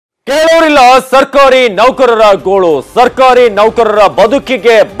ಸರ್ಕಾರಿ ನೌಕರರ ಗೋಳು, ಸರ್ಕಾರಿ ನೌಕರರ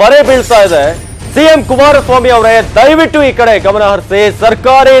ಬದುಕಿಗೆ ಬರೆ ಬೀಳ್ತಾ ಇದೆ. ಸಿಎಂ ಕುಮಾರಸ್ವಾಮಿ ಅವರೇ ದಯವಿಟ್ಟು ಈ ಕಡೆ ಗಮನ ಹರಿಸಿ.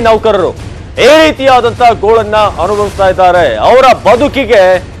 ಸರ್ಕಾರಿ ನೌಕರರು ಈ ರೀತಿಯಾದಂತಹ ಗೋಳನ್ನ ಅನುಭವಿಸ್ತಾ ಇದ್ದಾರೆ. ಅವರ ಬದುಕಿಗೆ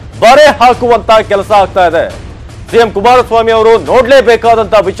ಬರೆ ಹಾಕುವಂತ ಕೆಲಸ ಆಗ್ತಾ ಇದೆ. ಸಿಎಂ ಕುಮಾರಸ್ವಾಮಿ ಅವರು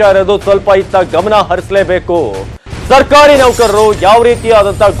ನೋಡ್ಲೇಬೇಕಾದಂತಹ ವಿಚಾರ ಇದು. ಸ್ವಲ್ಪ ಇತ್ತ ಗಮನ ಹರಿಸಲೇಬೇಕು. ಸರ್ಕಾರಿ ನೌಕರರು ಯಾವ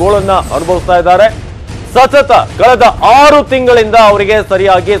ರೀತಿಯಾದಂತಹ ಗೋಳನ್ನ ಅನುಭವಿಸ್ತಾ ಇದ್ದಾರೆ. ಸತತ ಕಳೆದ 6 ತಿಂಗಳಿಂದ ಅವರಿಗೆ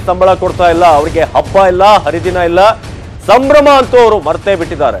ಸರಿಯಾಗಿ ಸಂಬಳ ಕೊಡ್ತಾ ಇಲ್ಲ. ಅವರಿಗೆ ಹಬ್ಬ ಇಲ್ಲ, ಹರಿದಿನ ಇಲ್ಲ, ಸಂಭ್ರಮ ಅಂತೂ ಅವರು ಮರ್ತೇ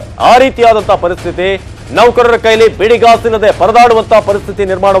ಬಿಟ್ಟಿದ್ದಾರೆ. ಆ ರೀತಿಯಾದಂತಹ ಪರಿಸ್ಥಿತಿ, ನೌಕರರ ಕೈಲಿ ಬಿಡಿಗಾಸಿಲ್ಲದೆ ಪರದಾಡುವಂತಹ ಪರಿಸ್ಥಿತಿ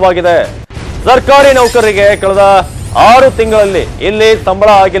ನಿರ್ಮಾಣವಾಗಿದೆ. ಸರ್ಕಾರಿ ನೌಕರರಿಗೆ ಕಳೆದ 6 ತಿಂಗಳಲ್ಲಿ ಇಲ್ಲಿ ಸಂಬಳ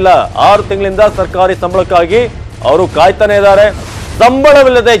ಆಗಿಲ್ಲ. 6 ತಿಂಗಳಿಂದ ಸರ್ಕಾರಿ ಸಂಬಳಕ್ಕಾಗಿ ಅವರು ಕಾಯ್ತಾನೆ ಇದ್ದಾರೆ.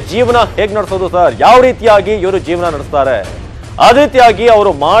 ಸಂಬಳವಿಲ್ಲದೆ ಜೀವನ ಹೇಗೆ ನಡೆಸೋದು ಸರ್? ಯಾವ ರೀತಿಯಾಗಿ ಇವರು ಜೀವನ ನಡೆಸ್ತಾರೆ? ಅದೇ ರೀತಿಯಾಗಿ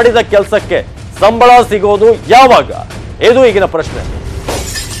ಅವರು ಮಾಡಿದ ಕೆಲಸಕ್ಕೆ ಸಂಬಳ ಸಿಗೋದು ಯಾವಾಗ? ಇದು ಈಗಿನ ಪ್ರಶ್ನೆ.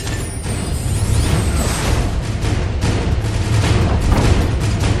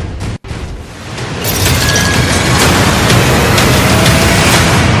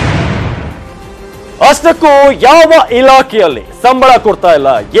 ಅಷ್ಟಕ್ಕೂ ಯಾವ ಇಲಾಖೆಯಲ್ಲಿ ಸಂಬಳ ಕೊಡ್ತಾ ಇಲ್ಲ,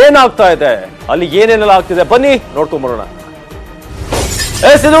 ಏನಾಗ್ತಾ ಇದೆ, ಅಲ್ಲಿ ಏನೇನೆಲ್ಲ ಆಗ್ತಿದೆ, ಬನ್ನಿ ನೋಡ್ಕೊಂಡ್ ಬರೋಣ.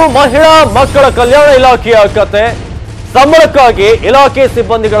 ಇದು ಮಹಿಳಾ ಮಕ್ಕಳ ಕಲ್ಯಾಣ ಇಲಾಖೆಯ ಕತೆ. ಸಂಬಳಕ್ಕಾಗಿ ಇಲಾಖೆ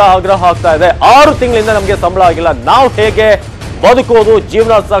ಸಿಬ್ಬಂದಿಗಳ ಆಗ್ರಹ ಆಗ್ತಾ ಇದೆ. 6 ತಿಂಗಳಿಂದ ನಮಗೆ ಸಂಬಳ ಆಗಿಲ್ಲ, ನಾವು ಹೇಗೆ ಬದುಕೋದು,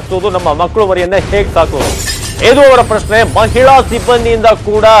 ಜೀವನ ಸಾಗಿಸೋದು, ನಮ್ಮ ಮಕ್ಕಳು ಮರಿಯನ್ನೇ ಹೇಗೆ ಸಾಕೋದು, ಇದು ಅವರ ಪ್ರಶ್ನೆ. ಮಹಿಳಾ ಸಿಬ್ಬಂದಿಯಿಂದ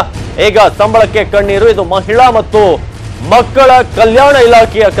ಕೂಡ ಈಗ ಸಂಬಳಕ್ಕೆ ಕಣ್ಣೀರು. ಇದು ಮಹಿಳಾ ಮತ್ತು ಮಕ್ಕಳ ಕಲ್ಯಾಣ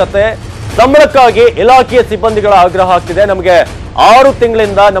ಇಲಾಖೆಯ ಕತೆ. ಸಂಬಳಕ್ಕಾಗಿ ಇಲಾಖೆಯ ಸಿಬ್ಬಂದಿಗಳ ಆಗ್ರಹ ಆಗ್ತಿದೆ. ನಮಗೆ 6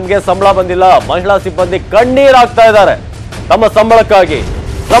 ತಿಂಗಳಿಂದ ನಮಗೆ ಸಂಬಳ ಬಂದಿಲ್ಲ. ಮಹಿಳಾ ಸಿಬ್ಬಂದಿ ಕಣ್ಣೀರಾಗ್ತಾ ಇದ್ದಾರೆ ತಮ್ಮ ಸಂಬಳಕ್ಕಾಗಿ.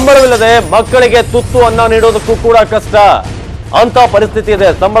 ಸಂಬಳವಿಲ್ಲದೆ ಮಕ್ಕಳಿಗೆ ತುತ್ತು ಅನ್ನ ನೀಡೋದಕ್ಕೂ ಕೂಡ ಕಷ್ಟ ಅಂತ ಪರಿಸ್ಥಿತಿ ಇದೆ.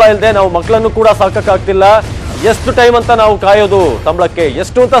 ಸಂಬಳ ಇಲ್ಲದೆ ನಾವು ಮಕ್ಕಳನ್ನು ಕೂಡ ಸಾಕಕ್ಕಾಗ್ತಿಲ್ಲ. ಎಷ್ಟು ಟೈಮ್ ಅಂತ ನಾವು ಕಾಯೋದು ಸಂಬಳಕ್ಕೆ,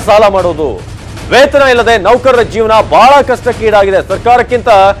 ಎಷ್ಟು ಅಂತ ಸಾಲ ಮಾಡೋದು. ವೇತನ ಇಲ್ಲದೆ ನೌಕರರ ಜೀವನ ಬಹಳ ಕಷ್ಟಕ್ಕೀಡಾಗಿದೆ. ಸರ್ಕಾರಕ್ಕಿಂತ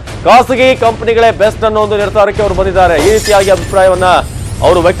ಖಾಸಗಿ ಕಂಪನಿಗಳೇ ಬೆಸ್ಟ್ ಅನ್ನೋ ಒಂದು ನಿರ್ಧಾರಕ್ಕೆ ಅವರು ಬಂದಿದ್ದಾರೆ. ಈ ರೀತಿಯಾಗಿ ಅಭಿಪ್ರಾಯವನ್ನ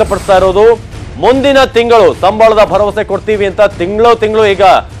ಅವರು ವ್ಯಕ್ತಪಡಿಸ್ತಾ ಇರೋದು. ಮುಂದಿನ ತಿಂಗಳು ಸಂಬಳದ ಭರವಸೆ ಕೊಡ್ತೀವಿ ಅಂತ ತಿಂಗಳು ಈಗ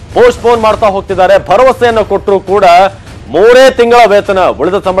ಪೋಸ್ಟ್ಪೋನ್ ಮಾಡ್ತಾ ಹೋಗ್ತಿದ್ದಾರೆ. ಭರವಸೆಯನ್ನು ಕೊಟ್ಟರು ಕೂಡ 3 ತಿಂಗಳ ವೇತನ,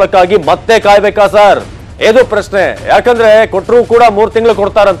 ಉಳಿದ ಸಂಬಳಕ್ಕಾಗಿ ಮತ್ತೆ ಕಾಯ್ಬೇಕಾ ಸರ್? ಇದು ಪ್ರಶ್ನೆ. ಯಾಕಂದ್ರೆ ಕೊಟ್ಟರು ಕೂಡ 3 ತಿಂಗಳು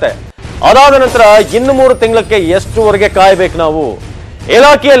ಕೊಡ್ತಾರಂತೆ. ಅದಾದ ನಂತರ ಇನ್ನು 3 ತಿಂಗಳಕ್ಕೆ ಎಷ್ಟುವರೆಗೆ ಕಾಯ್ಬೇಕು ನಾವು?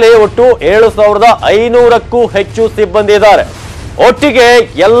 ಇಲಾಖೆಯಲ್ಲಿ ಒಟ್ಟು 7,500ಕ್ಕೂ ಹೆಚ್ಚು ಸಿಬ್ಬಂದಿ ಇದ್ದಾರೆ. ಒಟ್ಟಿಗೆ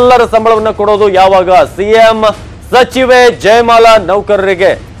ಎಲ್ಲರ ಸಂಬಳವನ್ನ ಕೊಡೋದು ಯಾವಾಗ? ಸಿಎಂ ಸಚಿವೆ ಜಯಮಾಲಾ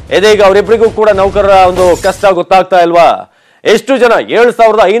ನೌಕರರಿಗೆ ಇದೀಗ ಅವರಿಬ್ಬರಿಗೂ ಕೂಡ ನೌಕರರ ಒಂದು ಕಷ್ಟ ಗೊತ್ತಾಗ್ತಾ ಇಲ್ವಾ? ಎಷ್ಟು ಜನ?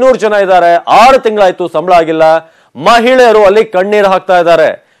 7,500 ಜನ ಇದ್ದಾರೆ. 6 ತಿಂಗಳಾಯ್ತು, ಸಂಬಳ ಆಗಿಲ್ಲ. ಮಹಿಳೆಯರು ಅಲ್ಲಿ ಕಣ್ಣೀರು ಹಾಕ್ತಾ ಇದ್ದಾರೆ.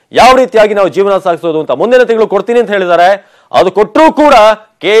 ಯಾವ ರೀತಿಯಾಗಿ ನಾವು ಜೀವನ ಸಾಗಿಸೋದು ಅಂತ. ಮುಂದಿನ ತಿಂಗಳು ಕೊಡ್ತೀನಿ ಅಂತ ಹೇಳಿದ್ದಾರೆ. ಅದು ಕೊಟ್ಟರೂ ಕೂಡ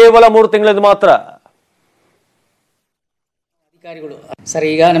ಕೇವಲ 3 ತಿಂಗಳಿಂದ ಮಾತ್ರ. ಅಧಿಕಾರಿಗಳು ಸರ್,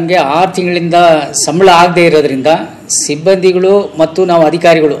 ಈಗ ನಮಗೆ 6 ತಿಂಗಳಿಂದ ಸಂಬಳ ಆಗದೆ ಇರೋದ್ರಿಂದ ಸಿಬ್ಬಂದಿಗಳು ಮತ್ತು ನಾವು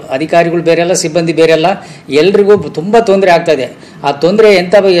ಅಧಿಕಾರಿಗಳು ಬೇರೆಲ್ಲ, ಸಿಬ್ಬಂದಿ ಬೇರೆಲ್ಲ, ಎಲ್ರಿಗೂ ತುಂಬ ತೊಂದರೆ ಆಗ್ತಾ ಇದೆ. ಆ ತೊಂದರೆ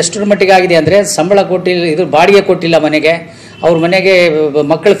ಎಷ್ಟರ ಮಟ್ಟಿಗೆ ಆಗಿದೆ ಅಂದರೆ, ಸಂಬಳ ಕೊಟ್ಟಿಲ್ಲ, ಇದು ಬಾಡಿಗೆ ಕೊಟ್ಟಿಲ್ಲ ಮನೆಗೆ, ಅವ್ರ ಮನೆಗೆ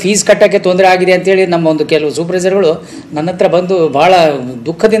ಮಕ್ಕಳ ಫೀಸ್ ಕಟ್ಟೋಕ್ಕೆ ತೊಂದರೆ ಆಗಿದೆ ಅಂತೇಳಿ ನಮ್ಮ ಒಂದು ಕೆಲವು ಸೂಪರ್ವೈಸರ್ಗಳು ನನ್ನ ಹತ್ರ ಬಂದು ಭಾಳ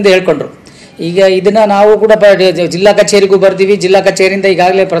ದುಃಖದಿಂದ ಹೇಳ್ಕೊಂಡ್ರು. ಈಗ ಇದನ್ನು ನಾವು ಕೂಡ ಜಿಲ್ಲಾ ಕಚೇರಿಗೂ ಬರ್ತೀವಿ. ಜಿಲ್ಲಾ ಕಚೇರಿಯಿಂದ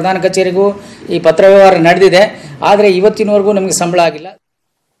ಈಗಾಗಲೇ ಪ್ರಧಾನ ಕಚೇರಿಗೂ ಈ ಪತ್ರ ವ್ಯವಹಾರ ನಡೆದಿದೆ. ಆದರೆ ಇವತ್ತಿನವರೆಗೂ ನಮಗೆ ಸಂಬಳ ಆಗಿಲ್ಲ.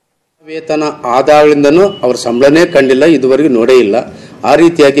 ವೇತನ ಆದಾಯದಿಂದನೂ ಅವ್ರ ಸಂಬಳನೇ ಕಂಡಿಲ್ಲ, ಇದುವರೆಗೂ ನೋಡೇ ಇಲ್ಲ. ಆ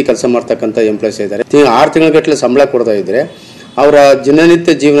ರೀತಿಯಾಗಿ ಕೆಲಸ ಮಾಡ್ತಕ್ಕಂಥ ಎಂಪ್ಲಾಯ್ಸ್ ಇದ್ದಾರೆ. 6 ತಿಂಗಳ ಸಂಬಳ ಕೊಡ್ತಾ ಇದ್ರೆ ಅವರ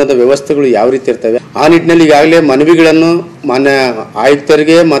ದಿನನಿತ್ಯ ಜೀವನದ ವ್ಯವಸ್ಥೆಗಳು ಯಾವ ರೀತಿ ಇರ್ತವೆ? ಆ ನಿಟ್ಟಿನಲ್ಲಿ ಈಗಾಗಲೇ ಮನವಿಗಳನ್ನು ಮಾನ್ಯ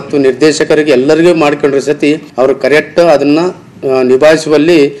ಆಯುಕ್ತರಿಗೆ ಮತ್ತು ನಿರ್ದೇಶಕರಿಗೆ ಎಲ್ಲರಿಗೂ ಮಾಡಿಕೊಂಡ್ರೆ ಸತಿ ಅವರು ಕರೆಕ್ಟ್ ಅದನ್ನ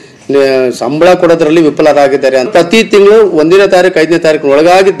ನಿಭಾಯಿಸುವಲ್ಲಿ ಸಂಬಳ ಕೊಡೋದ್ರಲ್ಲಿ ವಿಫಲರಾಗಿದ್ದಾರೆ. ಪ್ರತಿ ತಿಂಗಳು 1ನೇ ತಾರೀಕು 5ನೇ ತಾರೀಕು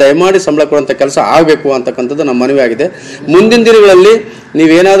ಒಳಗಾಗಿ ದಯಮಾಡಿ ಸಂಬಳ ಕೊಡುವಂತ ಕೆಲಸ ಆಗಬೇಕು ಅಂತಕ್ಕಂಥದ್ದು ನಮ್ಮ ಮನವಿ ಆಗಿದೆ. ಮುಂದಿನ ದಿನಗಳಲ್ಲಿ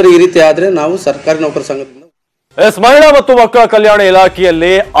ನೀವೇನಾದ್ರೂ ಈ ರೀತಿ ಆದ್ರೆ ನಾವು ಸರ್ಕಾರಿ ನೌಕರ ಸಂಘದಿಂದ ಮಹಿಳಾ ಮತ್ತು ಮಕ್ಕಳ ಕಲ್ಯಾಣ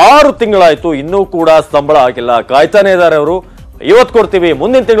ಇಲಾಖೆಯಲ್ಲಿ 6 ತಿಂಗಳಾಯ್ತು, ಇನ್ನೂ ಕೂಡ ಸಂಬಳ ಆಗಿಲ್ಲ. ಕಾಯ್ತಾನೆ ಇದ್ದಾರೆ ಅವರು. ಇವತ್ತು ಕೊಡ್ತೀವಿ,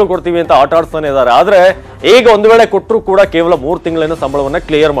 ಮುಂದಿನ ತಿಂಗಳು ಕೊಡ್ತೀವಿ ಅಂತ ಆಟ ಆಡ್ತಾನೆ ಇದ್ದಾರೆ. ಆದ್ರೆ ಈಗ ಒಂದು ವೇಳೆ ಕೊಟ್ಟರು ಕೂಡ ಕೇವಲ 3 ತಿಂಗಳಿನ ಸಂಬಳವನ್ನ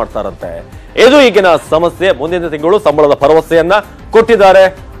ಕ್ಲಿಯರ್ ಮಾಡ್ತಾರಂತೆ. ಇದು ಈಗಿನ ಸಮಸ್ಯೆ. ಮುಂದಿನ ತಿಂಗಳು ಸಂಬಳದ ಭರವಸೆಯನ್ನ ಕೊಟ್ಟಿದ್ದಾರೆ.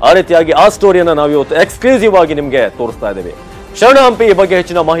 ಆ ರೀತಿಯಾಗಿ ಆ ಸ್ಟೋರಿಯನ್ನ ನಾವು ಇವತ್ತು ಎಕ್ಸ್ಕ್ಲೂಸಿವ್ ಆಗಿ ನಿಮ್ಗೆ ತೋರಿಸ್ತಾ ಇದ್ದೀವಿ. ಶರಣ ಹಂಪಿ ಈ ಬಗ್ಗೆ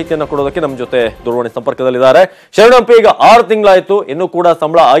ಹೆಚ್ಚಿನ ಮಾಹಿತಿಯನ್ನು ಕೊಡೋದಕ್ಕೆ ನಮ್ಮ ಜೊತೆ ದೂರವಾಣಿ ಸಂಪರ್ಕದಲ್ಲಿದ್ದಾರೆ. ಶರಣ ಹಂಪಿ, ಈಗ 6 ತಿಂಗಳಾಯ್ತು, ಇನ್ನೂ ಕೂಡ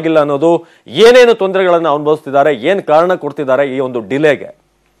ಸಂಬಳ ಆಗಿಲ್ಲ ಅನ್ನೋದು, ಏನೇನು ತೊಂದರೆಗಳನ್ನ ಅನುಭವಿಸ್ತಿದ್ದಾರೆ, ಏನ್ ಕಾರಣ ಕೊಡ್ತಿದ್ದಾರೆ ಈ ಒಂದು ಡಿಲೇಗೆ?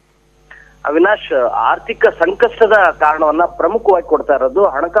 ಅವಿನಾಶ್, ಆರ್ಥಿಕ ಸಂಕಷ್ಟದ ಕಾರಣವನ್ನ ಪ್ರಮುಖವಾಗಿ ಕೊಡ್ತಾ ಇರೋದು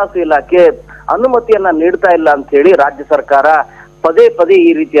ಹಣಕಾಸು ಇಲಾಖೆ ಅನುಮತಿಯನ್ನ ನೀಡ್ತಾ ಇಲ್ಲ ಅಂತ ಹೇಳಿ ರಾಜ್ಯ ಸರ್ಕಾರ ಪದೇ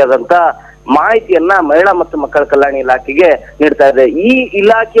ಈ ರೀತಿಯಾದಂತ ಮಾಹಿತಿಯನ್ನ ಮಹಿಳಾ ಮತ್ತು ಮಕ್ಕಳ ಕಲ್ಯಾಣ ಇಲಾಖೆಗೆ ನೀಡ್ತಾ ಇದೆ. ಈ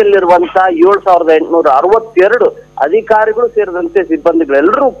ಇಲಾಖೆಯಲ್ಲಿರುವಂತ 7,862 ಅಧಿಕಾರಿಗಳು ಸೇರಿದಂತೆ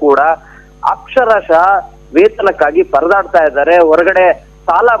ಸಿಬ್ಬಂದಿಗಳೆಲ್ಲರೂ ಕೂಡ ಅಕ್ಷರಶಃ ವೇತನಕ್ಕಾಗಿ ಪರದಾಡ್ತಾ ಇದ್ದಾರೆ. ಹೊರಗಡೆ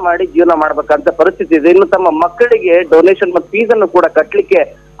ಸಾಲ ಮಾಡಿ ಜೀವನ ಮಾಡ್ಬೇಕಂತ ಪರಿಸ್ಥಿತಿ ಇದೆ. ಇನ್ನು ತಮ್ಮ ಮಕ್ಕಳಿಗೆ ಡೊನೇಷನ್ ಮತ್ತು ಫೀಸ್ ಅನ್ನು ಕೂಡ ಕಟ್ಲಿಕ್ಕೆ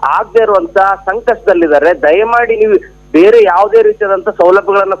ಆಗದೆ ಇರುವಂತ ಸಂಕಷ್ಟದಲ್ಲಿದ್ದಾರೆ. ದಯಮಾಡಿ ನೀವು ಬೇರೆ ಯಾವುದೇ ರೀತಿಯಾದಂತ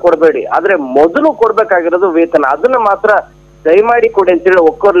ಸೌಲಭ್ಯಗಳನ್ನ ಕೊಡಬೇಡಿ, ಆದ್ರೆ ಮೊದಲು ಕೊಡ್ಬೇಕಾಗಿರೋದು ವೇತನ, ಅದನ್ನ ಮಾತ್ರ ದಯಮಾಡಿ ಕೊಡಿ ಅಂತೇಳಿ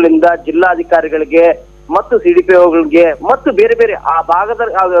ಒಕ್ಕೂರ್ಲಿಂದ ಜಿಲ್ಲಾಧಿಕಾರಿಗಳಿಗೆ ಮತ್ತು ಸಿಡಿಪಿಒಗಳಿಗೆ ಮತ್ತು ಬೇರೆ ಬೇರೆ ಆ ಭಾಗದ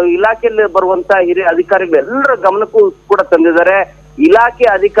ಇಲಾಖೆಯಲ್ಲಿ ಬರುವಂತ ಹಿರಿಯ ಅಧಿಕಾರಿಗಳು ಎಲ್ಲರ ಗಮನಕ್ಕೂ ಕೂಡ ತಂದಿದ್ದಾರೆ. ಇಲಾಖೆ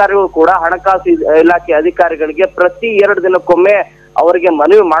ಅಧಿಕಾರಿಗಳು ಕೂಡ ಹಣಕಾಸು ಇಲಾಖೆ ಅಧಿಕಾರಿಗಳಿಗೆ ಪ್ರತಿ 2 ದಿನಕ್ಕೊಮ್ಮೆ ಅವರಿಗೆ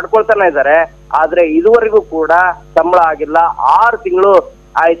ಮನವಿ ಮಾಡ್ಕೊಳ್ತಾನೆ ಇದ್ದಾರೆ. ಆದ್ರೆ ಇದುವರೆಗೂ ಕೂಡ ಸಂಬಳ ಆಗಿಲ್ಲ. 6 ತಿಂಗಳು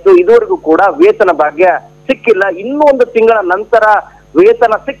ಆಯ್ತು, ಇದುವರೆಗೂ ಕೂಡ ವೇತನ ಭಾಗ್ಯ ಸಿಕ್ಕಿಲ್ಲ. ಇನ್ನೂ 1 ತಿಂಗಳ ನಂತರ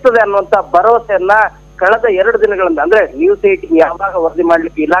ವೇತನ ಸಿಗ್ತದೆ ಅನ್ನುವಂತ ಭರವಸೆಯನ್ನ ಕಳೆದ 2 ದಿನಗಳಿಂದ ಅಂದ್ರೆ ನ್ಯೂಸ್ 18 ಯಾವಾಗ ವರದಿ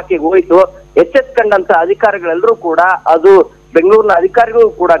ಮಾಡ್ಲಿಕ್ಕೆ ಇಲಾಖೆಗೆ ಹೋಯ್ತು ಎಚ್ಚೆತ್ಕೊಂಡಂತ ಅಧಿಕಾರಿಗಳೆಲ್ಲರೂ ಕೂಡ ಅದು ಬೆಂಗಳೂರಿನ ಅಧಿಕಾರಿಗಳು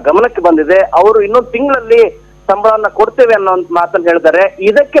ಕೂಡ ಗಮನಕ್ಕೆ ಬಂದಿದೆ. ಅವರು ಇನ್ನೊಂದು ತಿಂಗಳಲ್ಲಿ ಸಂಬಳವನ್ನ ಕೊಡ್ತೇವೆ ಅನ್ನೋ ಮಾತನ್ನು ಹೇಳಿದ್ದಾರೆ.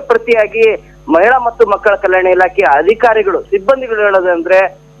 ಇದಕ್ಕೆ ಪ್ರತಿಯಾಗಿ ಮಹಿಳಾ ಮತ್ತು ಮಕ್ಕಳ ಕಲ್ಯಾಣ ಇಲಾಖೆಯ ಅಧಿಕಾರಿಗಳು ಸಿಬ್ಬಂದಿಗಳು ಹೇಳೋದಂದ್ರೆ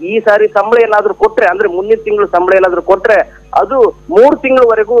ಈ ಸಾರಿ ಸಂಬಳ ಏನಾದ್ರು ಕೊಟ್ರೆ ಅಂದ್ರೆ ಮುಂದಿನ ತಿಂಗಳು ಸಂಬಳ ಏನಾದ್ರು ಕೊಟ್ರೆ ಅದು 3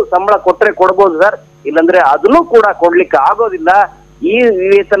 ತಿಂಗಳವರೆಗೂ ಸಂಬಳ ಕೊಟ್ರೆ ಕೊಡ್ಬೋದು ಸರ್, ಇಲ್ಲಾಂದ್ರೆ ಅದನ್ನು ಕೂಡ ಕೊಡ್ಲಿಕ್ಕೆ ಆಗೋದಿಲ್ಲ. ಈ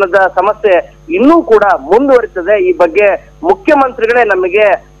ವೇತನದ ಸಮಸ್ಯೆ ಇನ್ನೂ ಕೂಡ ಮುಂದುವರಿತದೆ. ಈ ಬಗ್ಗೆ ಮುಖ್ಯಮಂತ್ರಿಗಳೇ ನಮಗೆ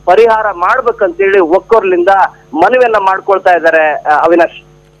ಪರಿಹಾರ ಮಾಡ್ಬೇಕಂತೇಳಿ ಒಕ್ಕೂರ್ಲಿಂದ ಮನವಿಯನ್ನ ಮಾಡ್ಕೊಳ್ತಾ ಇದ್ದಾರೆ. ಅವಿನಾಶ್,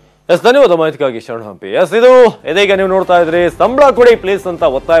 ಎಸ್, ಧನ್ಯವಾದ ಮಾಹಿತಿಗಾಗಿ ಶರಣ ಹಂಪಿ. ಎಸ್, ಇದು ಇದೀಗ ನೀವು ನೋಡ್ತಾ ಇದ್ರಿ ಸಂಬಳ ಕೊಡಿ ಪ್ಲೀಸ್ ಅಂತ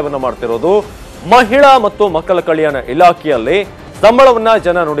ಒತ್ತಾಯವನ್ನ ಮಾಡ್ತಿರೋದು. ಮಹಿಳಾ ಮತ್ತು ಮಕ್ಕಳ ಕಲ್ಯಾಣ ಇಲಾಖೆಯಲ್ಲಿ ಸಂಬಳವನ್ನ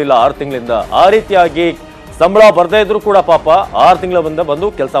ಜನ ನೋಡಿಲ್ಲ 6 ತಿಂಗಳಿಂದ. ಆ ರೀತಿಯಾಗಿ ಸಂಬಳ ಬರ್ದೇ ಇದ್ರು ಕೂಡ ಪಾಪ 6 ತಿಂಗಳ ಬಂದು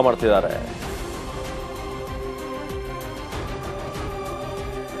ಕೆಲಸ ಮಾಡ್ತಿದ್ದಾರೆ.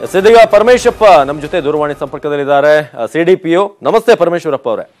 ಇದೀಗ ಪರಮೇಶ್ವರಪ್ಪ ನಮ್ಮ ಜೊತೆ ದೂರವಾಣಿ ಸಂಪರ್ಕದಲ್ಲಿದ್ದಾರೆ, ಸಿಡಿಪಿಒ. ನಮಸ್ತೆ ಪರಮೇಶ್ವರಪ್ಪ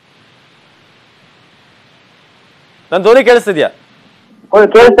ಅವರೇ, ನನ್ನ ಧ್ವನಿ ಕೇಳಿಸ್ತಿದ್ಯಾ?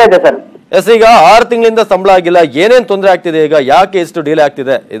 ಕೇಳಿಸ್ತಾ ಇದೆ ಸರ್. ಎಸ್, ಈಗ 6 ತಿಂಗಳಿಂದ ಸಂಬಳ ಆಗಿಲ್ಲ, ಏನೇನ್ ತೊಂದರೆ ಆಗ್ತಿದೆ ಈಗ, ಯಾಕೆ ಇಷ್ಟು ಡಿಲೇ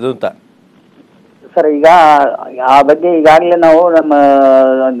ಆಗ್ತಿದೆ ಇದು ಅಂತ? ಸರ್, ಈಗ ಆ ಬಗ್ಗೆ ಈಗಾಗಲೇ ನಾವು ನಮ್ಮ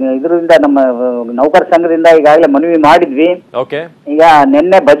ಇದರಿಂದ ನಮ್ಮ ನೌಕರ ಸಂಘದಿಂದ ಈಗಾಗಲೇ ಮನವಿ ಮಾಡಿದ್ವಿ. ಓಕೆ, ಈಗ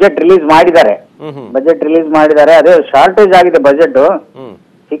ನಿನ್ನೆ ಬಜೆಟ್ ರಿಲೀಸ್ ಮಾಡಿದ್ದಾರೆ. ಅದೇ ಶಾರ್ಟೇಜ್ ಆಗಿದೆ ಬಜೆಟ್.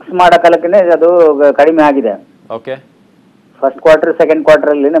 ಫಿಕ್ಸ್ ಮಾಡೋ ಕಾಲಕ್ಕೆ ಅದು ಕಡಿಮೆ ಆಗಿದೆ. Okay, first quarter second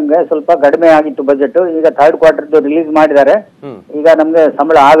quarter ಅಲ್ಲಿ ನಮ್ಗೆ ಸ್ವಲ್ಪ ಕಡಿಮೆ ಆಗಿತ್ತು ಬಜೆಟ್. ಈಗ ಥರ್ಡ್ ಕ್ವಾರ್ಟರ್ ರಿಲೀಸ್ ಮಾಡಿದ್ದಾರೆ. ಈಗ ನಮ್ಗೆ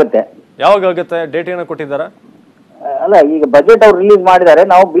ಸಂಬಳ ಆಗುತ್ತೆ. ಯಾವಾಗ ಆಗುತ್ತೆ? ಡೇಟ್ ಏನೋ ಕೊಟ್ಟಿದ್ದಾರಾ? ಅಲ್ಲ, ಈಗ ಬಜೆಟ್ ಅವ್ರು ರಿಲೀಸ್ ಮಾಡಿದ್ದಾರೆ.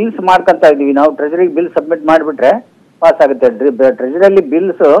 ನಾವು ಬಿಲ್ಸ್ ಮಾಡ್ಕೊಂತ ಇದೀವಿ. ನಾವು ಟ್ರೆಜರಿಗೆ ಬಿಲ್ ಸಬ್ಮಿಟ್ ಮಾಡಿಬಿಟ್ರೆ ಪಾಸ್ ಆಗುತ್ತೆ. ಟ್ರೆಜರಿಯಲ್ಲಿ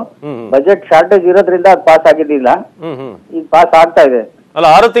ಬಿಲ್ಸ್ ಬಜೆಟ್ ಶಾರ್ಟೇಜ್ ಇರೋದ್ರಿಂದ ಅದು ಪಾಸ್ ಆಗಿದ್ದಿಲ್ಲ, ಈಗ ಪಾಸ್ ಆಗ್ತಾ ಇದೆ. ಅಲ್ಲ,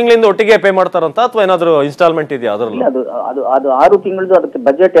 6 ತಿಂಗಳಿಂದ ಒಟ್ಟಿಗೆ ಪೇ ಮಾಡ್ತಾರಂತ ಅಥವಾ ಏನಾದ್ರು ಇನ್ಸ್ಟಾಲ್ಮೆಂಟ್ ಇದೆಯಾ ಅದರಲ್ಲಿ? ಅದು 6 ತಿಂಗಳದ್ದು ಅದಕ್ಕೆ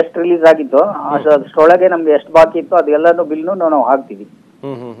ಬಜೆಟ್ ಎಷ್ಟು ರಿಲೀಸ್ ಆಗಿತ್ತು ಅಷ್ಟರೊಳಗೆ ನಮ್ಗೆ ಎಷ್ಟು ಬಾಕಿ ಇತ್ತು ಅದೆಲ್ಲನೂ ಬಿಲ್ನು ನಾವು ಹಾಕ್ತೀವಿ.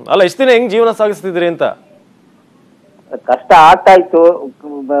 ಅಲ್ಲ, ಇಷ್ಟ ದಿನ ಹೆಂಗ್ ಜೀವನ ಸಾಗಿಸ್ತಿದ್ರಿ ಅಂತ? ಕಷ್ಟ ಆಗ್ತಾ ಇತ್ತು.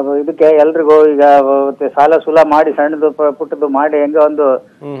 ಇದಕ್ಕೆ ಎಲ್ರಿಗೂ ಈಗ ಸಾಲ ಸೂಲ ಮಾಡಿ ಸಣ್ಣದು ಪುಟ್ಟದ್ದು ಮಾಡಿ ಹೆಂಗ ಒಂದು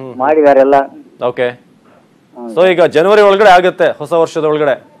ಮಾಡಿದಾರೆ ಎಲ್ಲ. ಓಕೆ, ಸೊ ಈಗ ಜನವರಿ ಒಳಗಡೆ ಆಗುತ್ತೆ, ಹೊಸ ವರ್ಷದ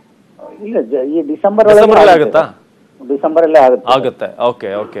ಒಳಗಡೆ? ಇಲ್ಲ, ಈ ಡಿಸೆಂಬರ್ ಆಗುತ್ತಾ? ಡಿಸೆಂಬರ್ ಅಲ್ಲೇ ಆಗುತ್ತೆ. Okay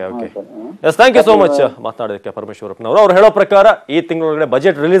okay okay, S, thank you so much ಮಾತನಾಡೋದಕ್ಕೆ ಪರಮೇಶ್ವರಪ್ಪನವರು. ಅವ್ರು ಹೇಳೋ ಪ್ರಕಾರ ಈ ತಿಂಗಳೊಳಗಡೆ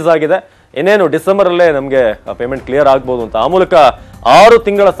ಬಜೆಟ್ ರಿಲೀಸ್ ಆಗಿದೆ, ಇನ್ನೇನು ಡಿಸೆಂಬರ್ ಅಲ್ಲೇ ನಮಗೆ ಪೇಮೆಂಟ್ ಕ್ಲಿಯರ್ ಆಗ್ಬೋದು ಅಂತ. ಆ ಮೂಲಕ 6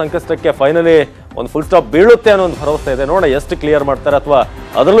 ತಿಂಗಳ ಸಂಕಷ್ಟಕ್ಕೆ ಫೈನಲಿ ಒಂದು ಫುಲ್ ಸ್ಟಾಪ್ ಬೀಳುತ್ತೆ ಅನ್ನೋ ಒಂದು ಭರವಸೆ ಇದೆ. ನೋಡೋಣ ಎಷ್ಟು ಕ್ಲಿಯರ್ ಮಾಡ್ತಾರೆ, ಅಥವಾ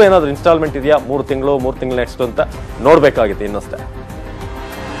ಅದರಲ್ಲೂ ಏನಾದ್ರು ಇನ್ಸ್ಟಾಲ್ಮೆಂಟ್ ಇದೆಯಾ, 3 ತಿಂಗಳು ನೆಕ್ಸ್ಟ್ ಅಂತ ನೋಡ್ಬೇಕಾಗಿತ್ತು ಇನ್ನಷ್ಟೇ.